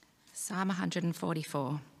Psalm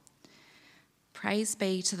 144. Praise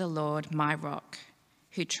be to the Lord, my rock,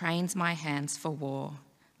 who trains my hands for war,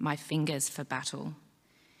 my fingers for battle.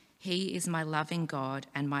 He is my loving God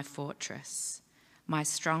and my fortress, my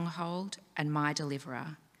stronghold and my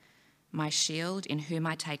deliverer, my shield in whom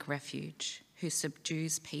I take refuge, who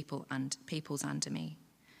subdues peoples under me.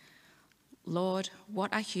 Lord,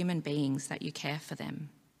 what are human beings that you care for them?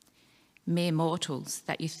 Mere mortals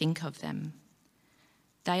that you think of them.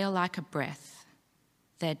 They are like a breath.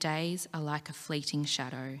 Their days are like a fleeting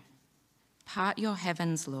shadow. Part your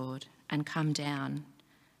heavens, Lord, and come down.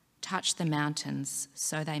 Touch the mountains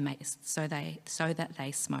so that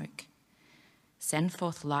they smoke. Send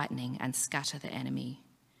forth lightning and scatter the enemy.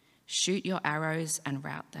 Shoot your arrows and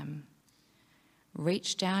rout them.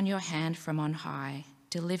 Reach down your hand from on high.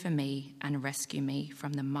 Deliver me and rescue me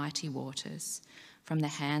from the mighty waters, from the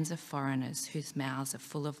hands of foreigners whose mouths are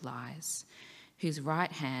full of lies, whose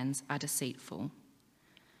right hands are deceitful.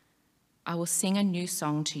 I will sing a new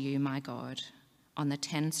song to you, my God. On the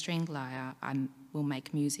 10-string lyre I will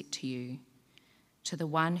make music to you, to the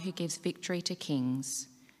one who gives victory to kings,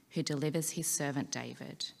 who delivers his servant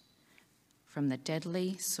David. From the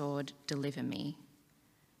deadly sword deliver me.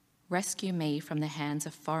 Rescue me from the hands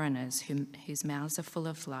of foreigners whose mouths are full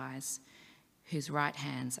of lies, whose right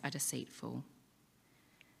hands are deceitful.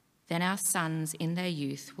 Then our sons in their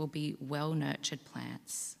youth will be like well-nurtured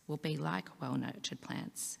plants,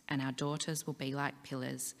 and our daughters will be like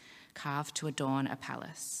pillars carved to adorn a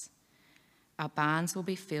palace. Our barns will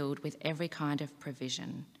be filled with every kind of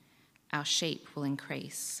provision. Our sheep will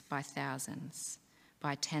increase by thousands,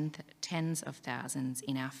 by tens of thousands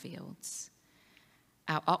in our fields.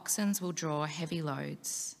 Our oxen will draw heavy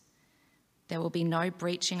loads. There will be no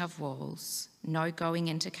breaching of walls, no going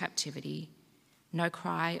into captivity, no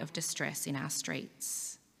cry of distress in our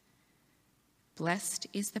streets. Blessed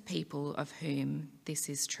is the people of whom this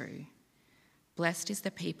is true. Blessed is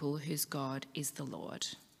the people whose God is the Lord.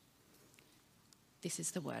 This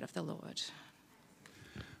is the word of the Lord.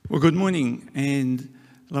 Well, good morning and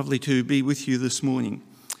lovely to be with you this morning.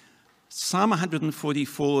 Psalm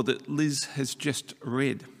 144 that Liz has just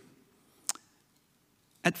read.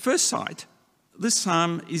 At first sight, this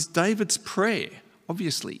psalm is David's prayer,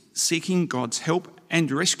 obviously seeking God's help and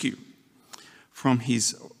rescue from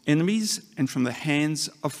his enemies and from the hands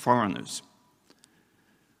of foreigners.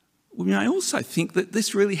 We may also think that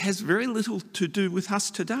this really has very little to do with us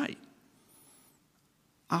today.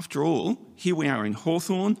 After all, here we are in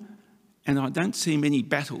Hawthorn, and I don't see many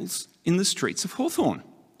battles in the streets of Hawthorn.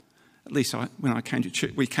 At least when we came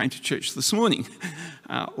to church this morning,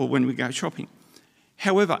 or when we go shopping.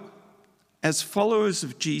 However, as followers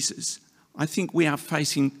of Jesus, I think we are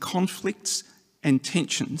facing conflicts and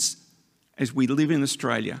tensions as we live in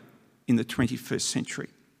Australia in the 21st century.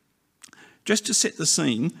 Just to set the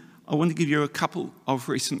scene, I want to give you a couple of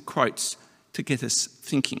recent quotes to get us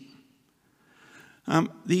thinking.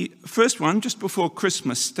 The first one, just before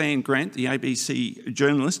Christmas, Stan Grant, the ABC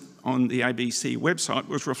journalist on the ABC website,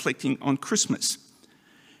 was reflecting on Christmas.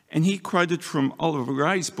 And he quoted from Oliver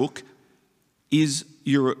Gray's book, Is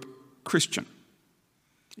Europe Christian?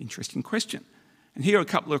 Interesting question. And here are a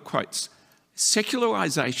couple of quotes.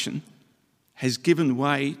 Secularisation has given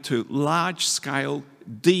way to large-scale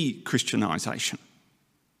de-Christianisation.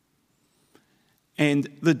 And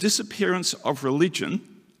the disappearance of religion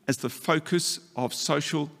as the focus of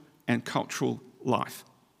social and cultural life.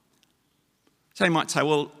 So you might say,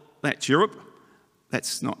 well, that's Europe.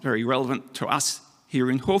 That's not very relevant to us here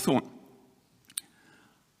in Hawthorn.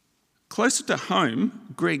 Closer to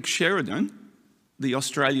home, Greg Sheridan, the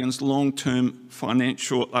Australian's long-term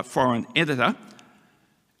foreign editor,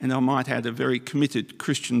 and I might add a very committed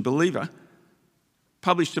Christian believer,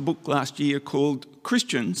 published a book last year called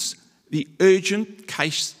Christians, The Urgent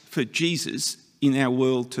Case for Jesus in Our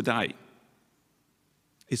World Today.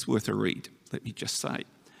 It's worth a read, let me just say.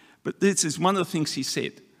 But this is one of the things he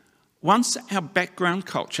said. Once our background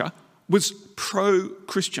culture was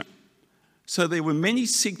pro-Christian, so there were many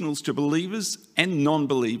signals to believers and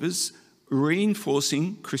non-believers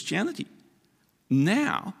reinforcing Christianity.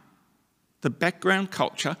 Now, the background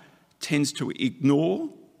culture tends to ignore,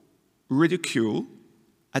 ridicule,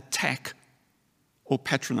 attack, or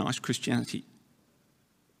patronise Christianity.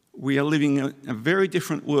 We are living in a very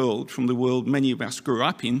different world from the world many of us grew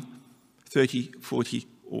up in 30, 40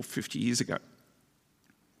 or 50 years ago.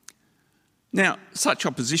 Now, such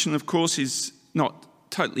opposition, of course, is not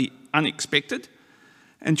totally unexpected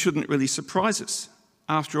and shouldn't really surprise us.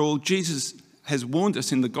 After all, Jesus has warned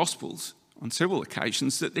us in the Gospels on several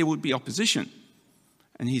occasions that there would be opposition.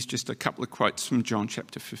 And here's just a couple of quotes from John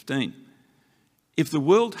chapter 15. If the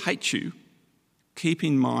world hates you, keep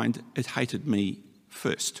in mind it hated me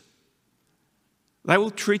first. They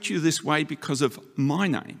will treat you this way because of my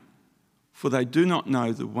name, for they do not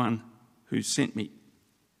know the one who sent me.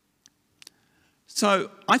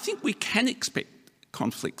 So I think we can expect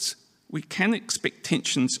conflicts. We can expect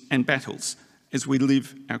tensions and battles as we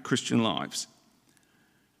live our Christian lives.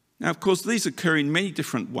 Now, of course, these occur in many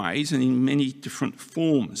different ways and in many different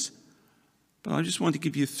forms. But I just want to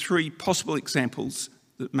give you 3 possible examples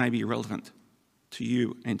that may be relevant to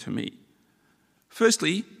you and to me.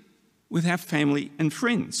 Firstly, with our family and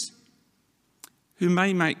friends, who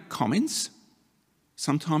may make comments,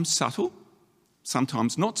 sometimes subtle,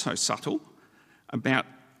 sometimes not so subtle, about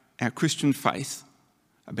our Christian faith,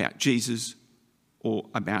 about Jesus, or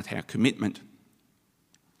about our commitment.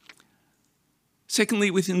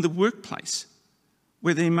 Secondly, within the workplace,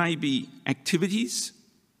 where there may be activities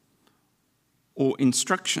or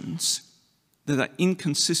instructions that are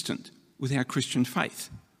inconsistent with our Christian faith.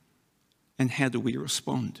 And how do we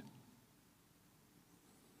respond?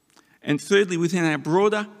 And thirdly, within our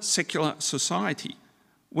broader secular society,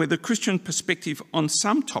 where the Christian perspective on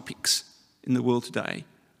some topics in the world today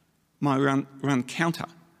might run counter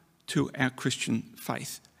to our Christian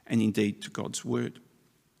faith and indeed to God's word.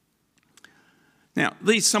 Now,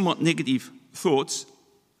 these somewhat negative thoughts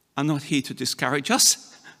are not here to discourage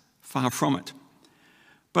us, far from it,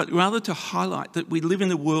 but rather to highlight that we live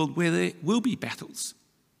in a world where there will be battles,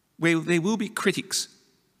 where there will be critics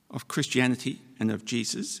of Christianity and of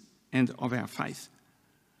Jesus and of our faith.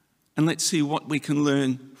 And let's see what we can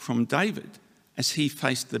learn from David as he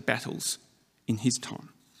faced the battles in his time.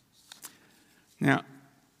 Now,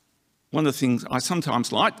 one of the things I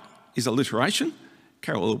sometimes like is alliteration.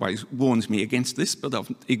 Carol always warns me against this, but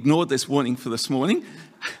I've ignored this warning for this morning.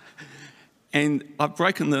 And I've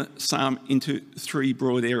broken the psalm into 3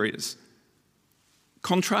 broad areas: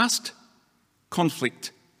 contrast,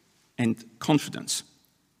 conflict, and confidence.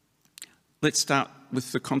 Let's start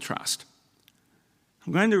with the contrast.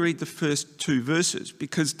 I'm going to read the first 2 verses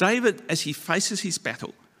because David, as he faces his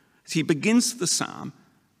battle, as he begins the psalm,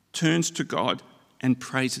 turns to God and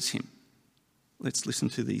praises him. Let's listen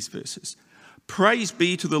to these verses. Praise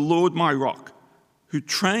be to the Lord my rock, who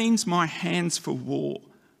trains my hands for war,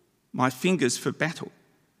 my fingers for battle.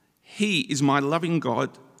 He is my loving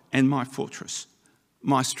God and my fortress,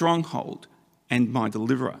 my stronghold and my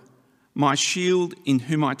deliverer, my shield in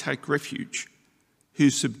whom I take refuge, who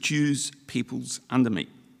subdues peoples under me.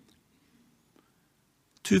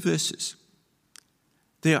 2 verses.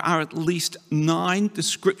 There are at least 9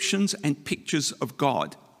 descriptions and pictures of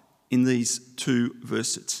God in these 2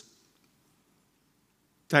 verses.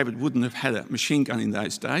 David wouldn't have had a machine gun in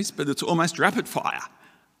those days, but it's almost rapid fire.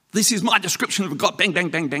 This is my description of God, bang, bang,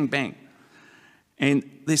 bang, bang, bang. And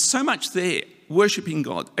there's so much there, worshipping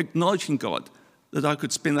God, acknowledging God, that I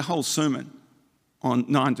could spend the whole sermon on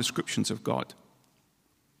 9 descriptions of God.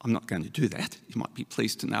 I'm not going to do that, you might be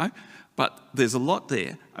pleased to know, but there's a lot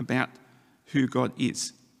there about who God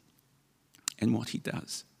is and what he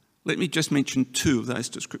does. Let me just mention 2 of those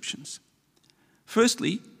descriptions.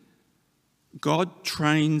 Firstly, God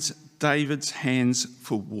trains David's hands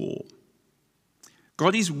for war.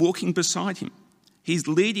 God is walking beside him. He's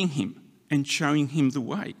leading him and showing him the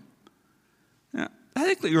way. Now, that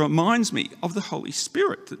actually reminds me of the Holy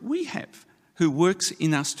Spirit that we have, who works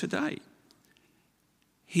in us today.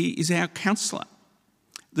 He is our counsellor,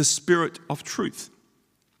 the Spirit of truth.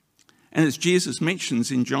 And as Jesus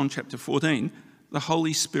mentions in John chapter 14, the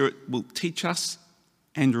Holy Spirit will teach us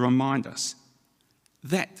and remind us.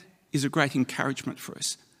 That is a great encouragement for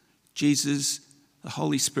us. Jesus, the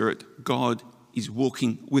Holy Spirit, God is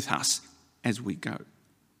walking with us as we go.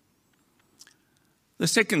 The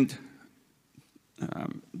second,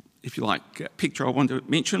 if you like, picture I want to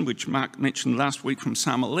mention, which Mark mentioned last week from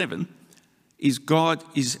Psalm 11, is God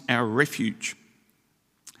is our refuge.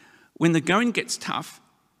 When the going gets tough,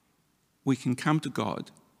 we can come to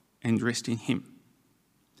God and rest in him.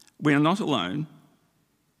 We are not alone.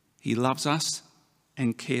 He loves us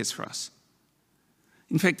and cares for us.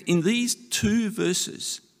 In fact, in these 2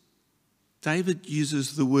 verses, David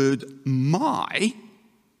uses the word my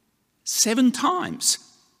 7 times.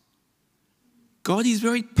 God is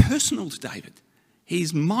very personal to David. He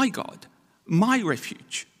is my God, my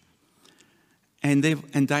refuge. And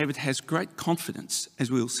David has great confidence, as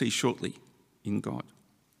we'll see shortly, in God.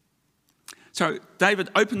 So David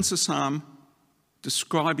opens the psalm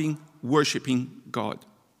describing, worshipping God.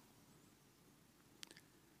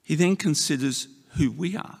 He then considers who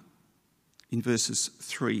we are in verses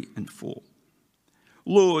 3 and 4.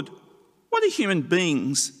 Lord, what are human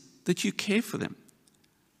beings that you care for them?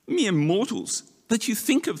 Mere mortals that you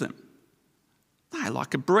think of them. They are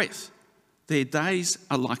like a breath. Their days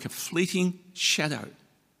are like a fleeting shadow.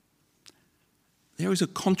 There is a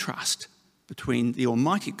contrast between the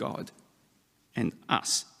Almighty God and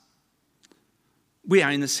us. We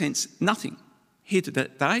are, in a sense, nothing. Here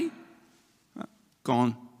today,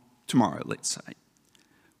 gone tomorrow, let's say.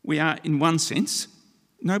 We are, in one sense,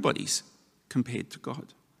 nobodies compared to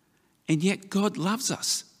God. And yet God loves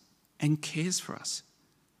us and cares for us.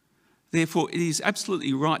 Therefore, it is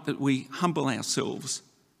absolutely right that we humble ourselves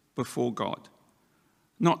before God,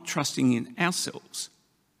 not trusting in ourselves,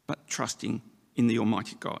 but trusting in the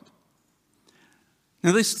Almighty God.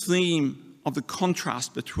 Now, this theme of the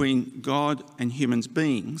contrast between God and human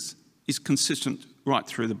beings is consistent right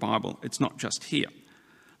through the Bible. It's not just here.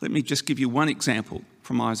 Let me just give you one example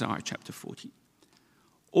from Isaiah chapter 40.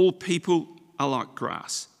 All people are like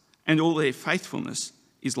grass, and all their faithfulness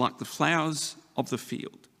is like the flowers of the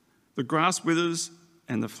field. The grass withers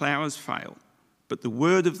and the flowers fail, but the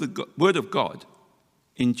word of God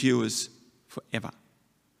endures forever.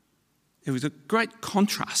 There is a great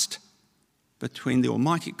contrast between the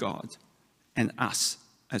Almighty God and us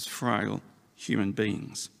as frail human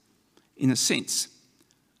beings. In a sense,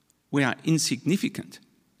 we are insignificant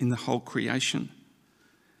in the whole creation,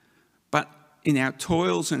 but in our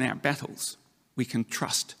toils and our battles, we can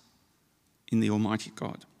trust in the Almighty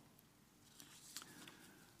God.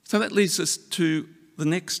 So that leads us to the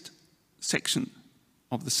next section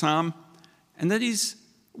of the psalm, and that is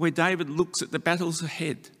where David looks at the battles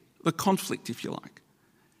ahead, the conflict, if you like,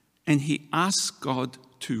 and he asks God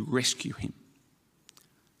to rescue him.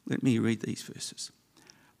 Let me read these verses.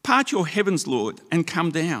 Part your heavens, Lord, and come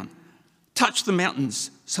down. Touch the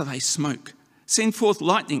mountains so they smoke. Send forth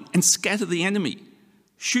lightning and scatter the enemy.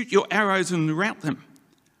 Shoot your arrows and rout them.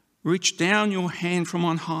 Reach down your hand from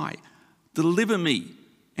on high. Deliver me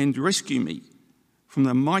and rescue me from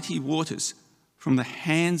the mighty waters, from the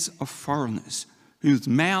hands of foreigners, whose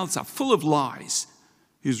mouths are full of lies,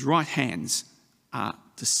 whose right hands are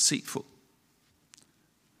deceitful.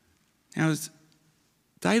 Now, as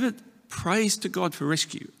David prays to God for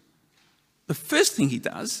rescue, the first thing he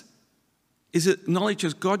does is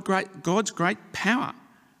acknowledges God's great power,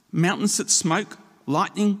 mountains that smoke,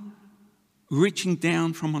 lightning reaching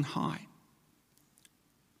down from on high.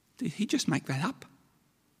 Did he just make that up?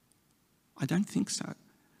 I don't think so.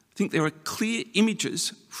 I think there are clear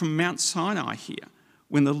images from Mount Sinai here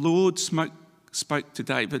when the Lord spoke to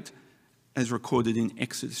David, as recorded in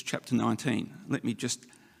Exodus chapter 19. Let me just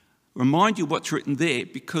remind you what's written there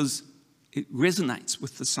because it resonates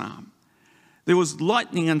with the psalm. There was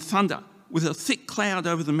lightning and thunder with a thick cloud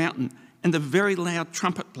over the mountain and a very loud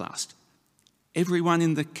trumpet blast. Everyone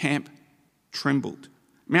in the camp trembled.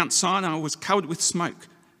 Mount Sinai was covered with smoke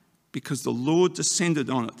because the Lord descended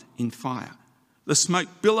on it in fire. The smoke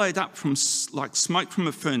billowed up like smoke from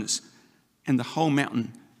a furnace, and the whole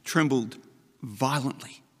mountain trembled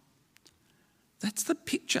violently. That's the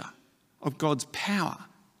picture of God's power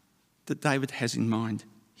that David has in mind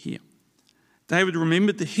here. David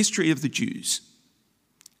remembered the history of the Jews,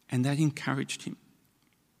 and that encouraged him.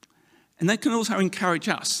 And that can also encourage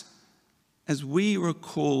us as we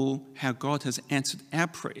recall how God has answered our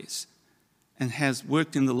prayers and has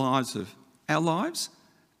worked in the lives of our lives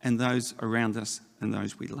and those around us and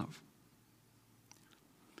those we love.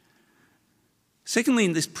 Secondly,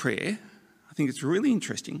 in this prayer, I think it's really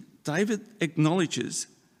interesting, David acknowledges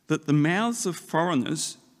that the mouths of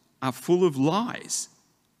foreigners are full of lies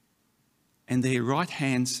and their right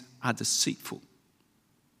hands are deceitful.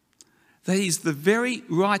 That is, the very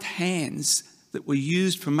right hands that were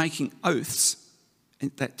used for making oaths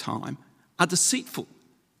at that time are deceitful.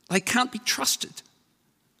 They can't be trusted,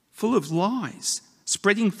 full of lies,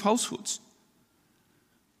 spreading falsehoods.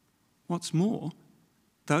 What's more,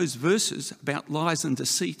 those verses about lies and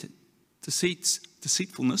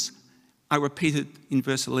deceitfulness are repeated in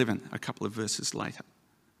verse 11, a couple of verses later.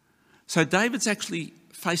 So David's actually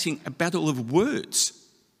facing a battle of words.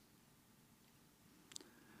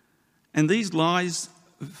 And these lies,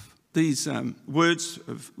 words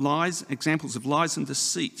of lies, examples of lies and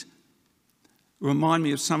deceit, remind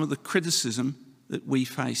me of some of the criticism that we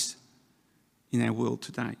face in our world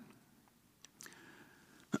today.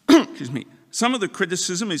 Excuse me. Some of the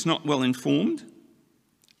criticism is not well informed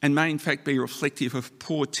and may in fact be reflective of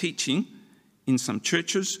poor teaching in some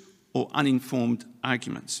churches or uninformed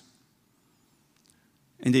arguments.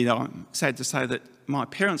 Indeed, I'm sad to say that my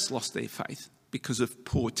parents lost their faith because of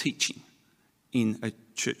poor teaching in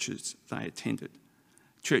churches they attended,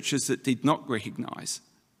 churches that did not recognise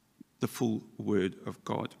the full word of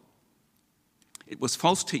God. It was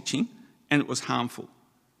false teaching and it was harmful.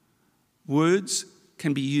 words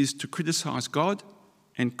can be used to criticise God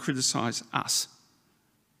and criticise us,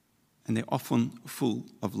 and they're often full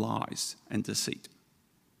of lies and deceit.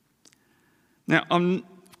 Now,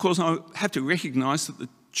 of course, I have to recognise that the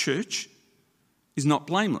church is not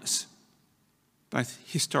blameless, both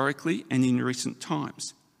historically and in recent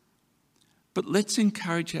times. But let's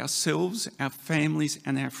encourage ourselves, our families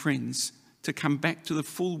and our friends to come back to the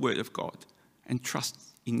full Word of God and trust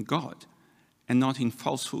in God and not in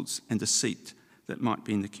falsehoods and deceit that might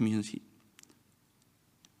be in the community.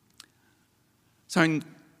 So in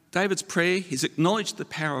David's prayer, he's acknowledged the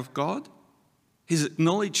power of God. He's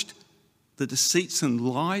acknowledged the deceits and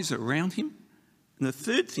lies around him. And the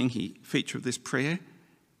third feature of this prayer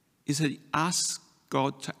is that he asks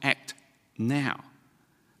God to act now.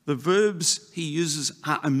 The verbs he uses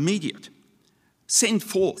are immediate. Send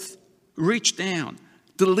forth, reach down,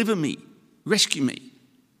 deliver me, rescue me.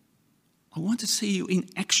 I want to see you in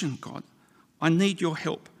action, God. I need your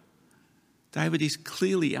help. David is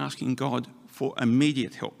clearly asking God for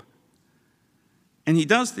immediate help. And he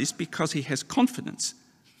does this because he has confidence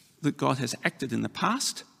that God has acted in the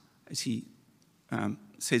past, as he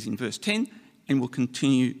says in verse 10, and will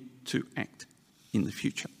continue to act in the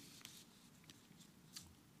future.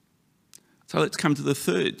 So let's come to the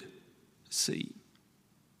third C,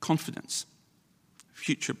 confidence,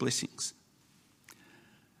 future blessings.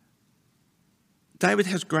 David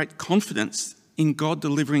has great confidence in God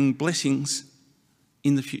delivering blessings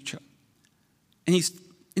in the future. And he's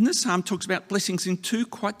in the psalm talks about blessings in two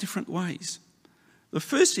quite different ways. The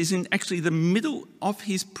first is in actually the middle of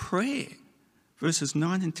his prayer, verses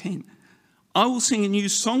 9 and 10. I will sing a new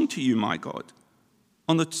song to you, my God.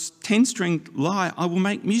 On the 10-stringed lyre I will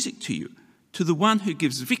make music to you, to the one who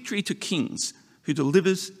gives victory to kings, who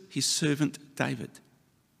delivers his servant David.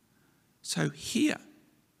 So here,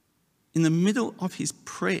 in the middle of his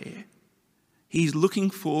prayer, he's looking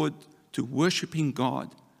forward to worshipping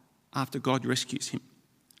God after God rescues him.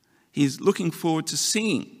 He's looking forward to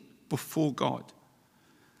singing before God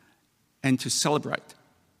and to celebrate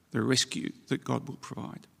the rescue that God will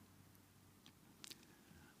provide.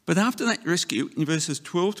 But after that rescue, in verses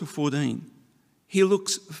 12 to 14, he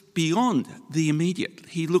looks beyond the immediate.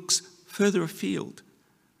 He looks further afield.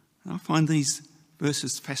 And I find these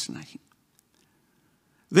verses fascinating.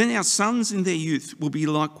 Then our sons in their youth will be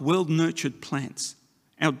like well-nurtured plants.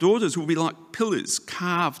 Our daughters will be like pillars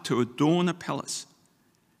carved to adorn a palace.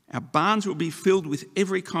 Our barns will be filled with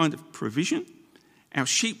every kind of provision. Our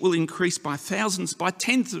sheep will increase by thousands, by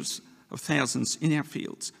tens of thousands in our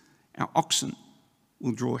fields. Our oxen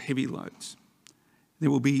will draw heavy loads. There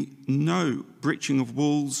will be no breaching of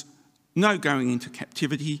walls, no going into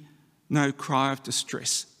captivity, no cry of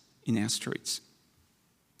distress in our streets.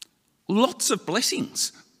 Lots of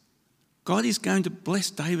blessings. God is going to bless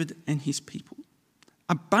David and his people.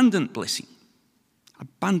 Abundant blessings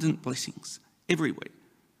everywhere.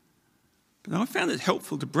 But I found it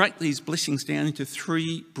helpful to break these blessings down into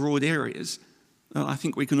three broad areas that I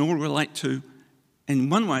think we can all relate to, and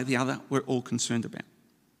one way or the other we're all concerned about.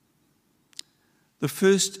 The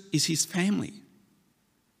first is his family.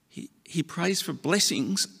 He prays for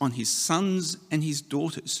blessings on his sons and his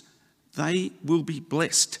daughters. They will be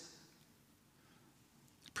blessed.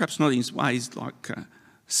 Perhaps not in ways like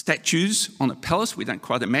statues on a palace. We don't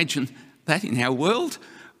quite imagine that in our world,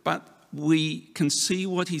 but we can see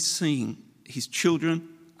what he's seeing. His children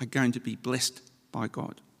are going to be blessed by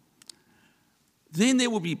God. Then there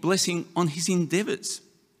will be blessing on his endeavours,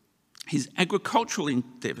 his agricultural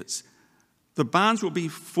endeavours. The barns will be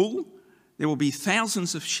full. There will be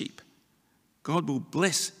thousands of sheep. God will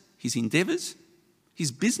bless his endeavours,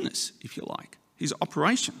 his business, if you like, his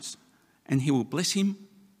operations, and he will bless him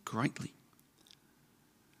greatly.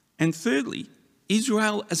 And thirdly,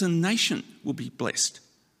 Israel as a nation will be blessed.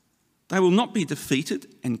 They will not be defeated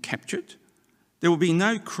and captured. There will be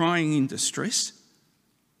no crying in distress.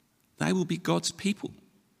 They will be God's people.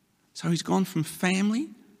 So he's gone from family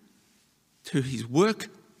to his work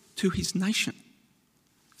to his nation.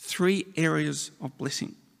 Three areas of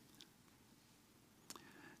blessing.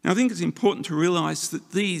 Now, I think it's important to realise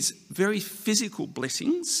that these very physical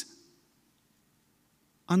blessings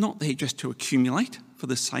are not there just to accumulate for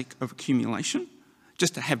the sake of accumulation,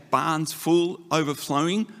 just to have barns full,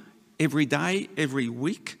 overflowing every day, every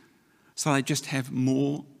week, so they just have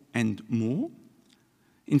more and more.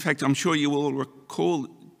 In fact, I'm sure you will recall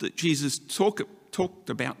that Jesus taught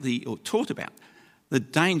about the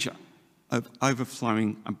danger of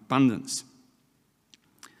overflowing abundance.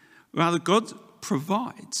 Rather, God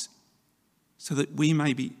provides so that we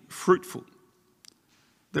may be fruitful,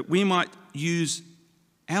 that we might use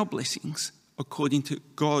our blessings according to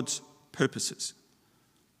God's purposes.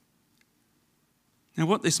 Now,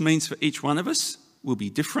 what this means for each one of us will be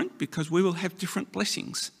different because we will have different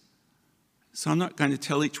blessings. So I'm not going to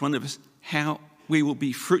tell each one of us how we will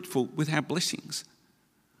be fruitful with our blessings.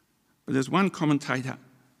 But as one commentator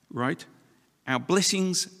wrote, our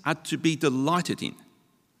blessings are to be delighted in.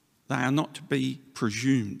 They are not to be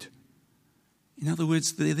presumed. In other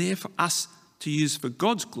words, they're there for us to use for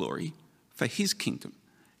God's glory, for his kingdom,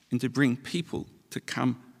 and to bring people to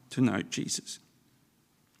come to know Jesus.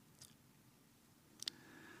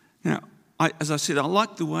 Now, as I said, I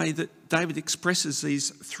like the way that David expresses these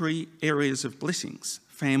three areas of blessings: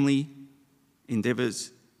 family,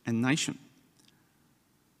 endeavours, and nation.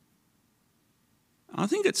 I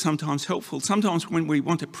think it's sometimes helpful. Sometimes when we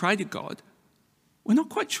want to pray to God, we're not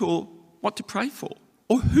quite sure what to pray for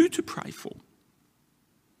or who to pray for.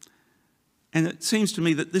 And it seems to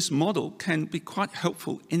me that this model can be quite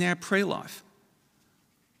helpful in our prayer life.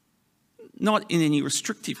 Not in any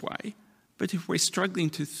restrictive way, but if we're struggling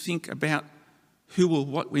to think about who or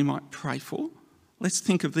what we might pray for, let's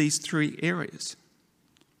think of these three areas.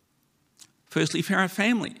 Firstly, for our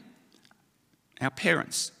family, our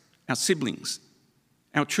parents, our siblings,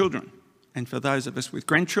 our children, and for those of us with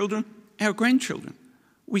grandchildren, our grandchildren.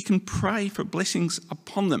 We can pray for blessings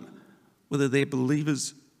upon them, whether they're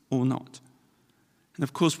believers or not. And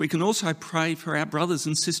of course, we can also pray for our brothers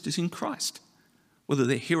and sisters in Christ, whether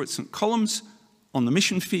they're here at St. Colum's, on the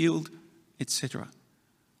mission field, etc.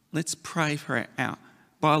 Let's pray for our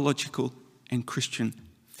biological and Christian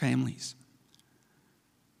families.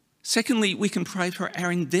 Secondly, we can pray for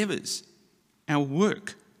our endeavours, our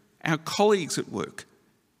work, our colleagues at work,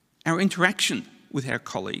 our interaction with our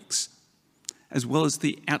colleagues, as well as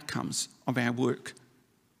the outcomes of our work.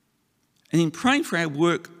 And in praying for our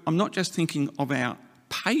work, I'm not just thinking of our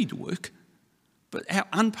paid work, but our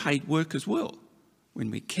unpaid work as well.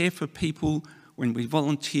 When we care for people, when we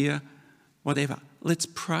volunteer, whatever, let's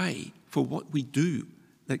pray for what we do,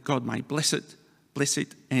 that God may bless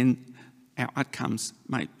it, and our outcomes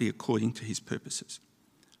may be according to his purposes.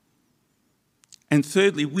 And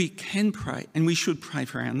thirdly, we can pray, and we should pray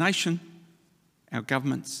for our nation, our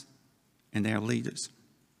governments, and our leaders.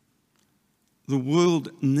 The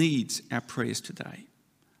world needs our prayers today.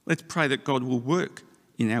 Let's pray that God will work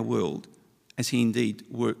in our world as he indeed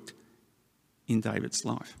worked in David's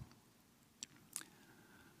life.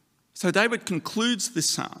 So David concludes this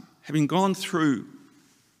psalm, having gone through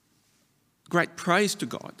great praise to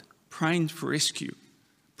God, praying for rescue,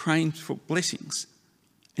 praying for blessings.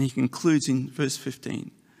 And he concludes in verse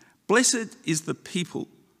 15, "Blessed is the people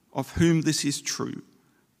of whom this is true.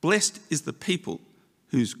 Blessed is the people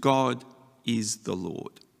whose God is the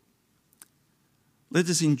Lord." Let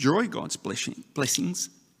us enjoy God's blessings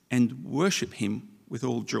and worship him with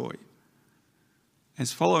all joy.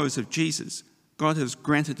 As followers of Jesus, God has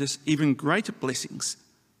granted us even greater blessings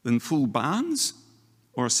than full barns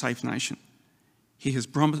or a safe nation. He has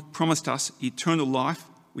promised us eternal life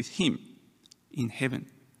with him in heaven,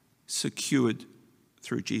 secured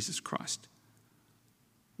through Jesus Christ.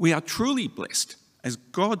 We are truly blessed as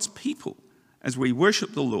God's people as we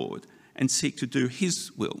worship the Lord and seek to do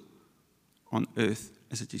his will on earth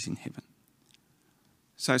as it is in heaven.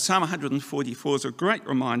 So Psalm 144 is a great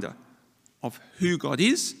reminder of who God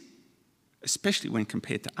is, especially when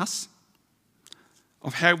compared to us,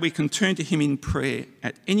 of how we can turn to him in prayer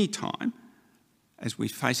at any time as we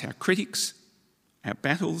face our critics, our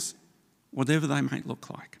battles, whatever they may look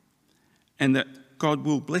like, and that God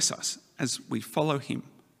will bless us as we follow him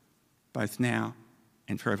both now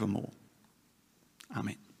and forevermore.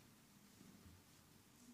 Amen.